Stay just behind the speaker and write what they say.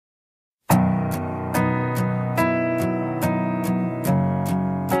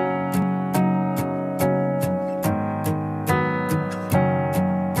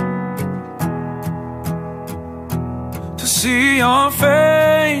your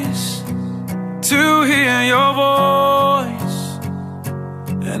face, to hear your voice,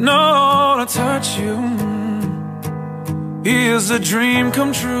 and oh, to touch you is a dream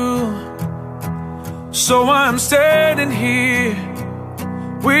come true. So I'm standing here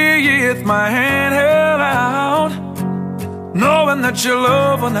with my hand held out, knowing that your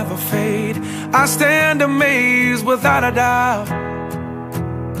love will never fade. I stand amazed without a doubt.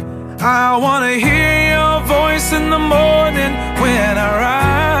 I wanna hear your voice in the morning when I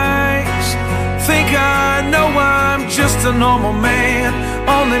rise. Think I know I'm just a normal man,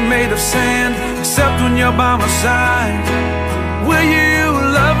 only made of sand, except when you're by my side. Will you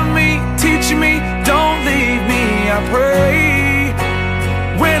love me, teach me, don't leave me, I pray.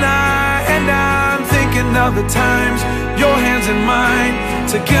 When I'm thinking of the times, your hands in mine,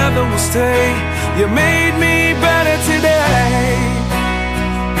 together we'll stay. You made me better today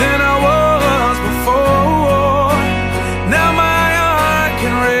than I was before. Now my heart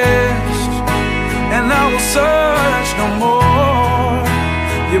can rest, and I will search no more.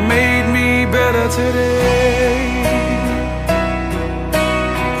 You made me better today.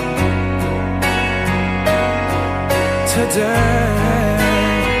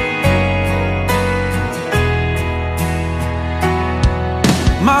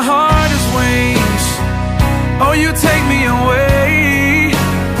 My heart is wings, oh, you take me away,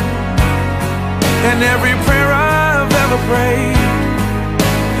 and every prayer I've ever prayed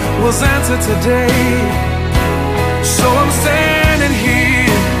was answered today. So I'm standing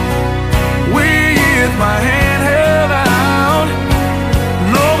here with my hand held out,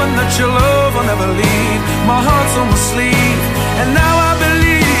 knowing that your love will never leave. My heart's on my sleeve, and now I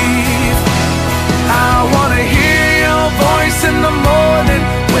believe. I wanna hear your voice in the morning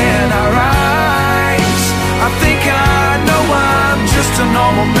when I rise. I think I know I'm just a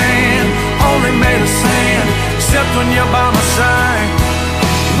normal man, only made of sand, except when you're by my side.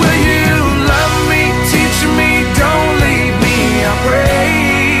 Will you love me, teach me, don't leave me, I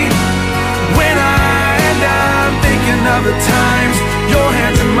pray. When I'm thinking of the times, your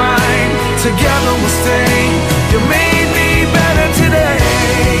hands in mine, together we'll stay. You made me better today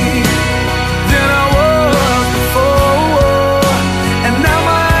than I was before, and now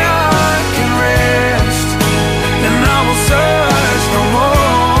my heart can rest, and I will search no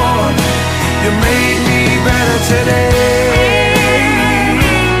more. You made me better today.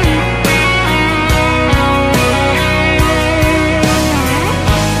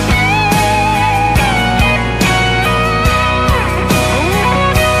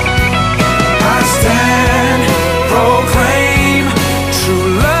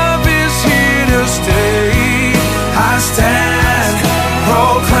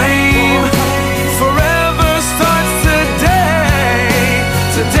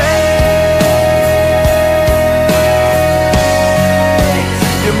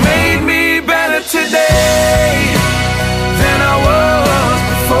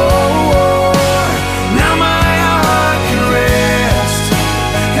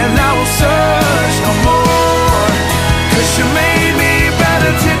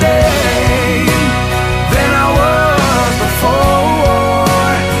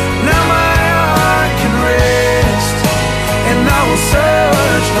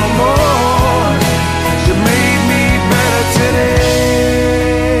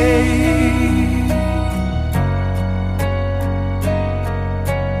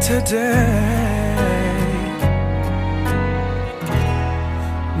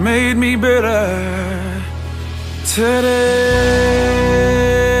 Made me better today.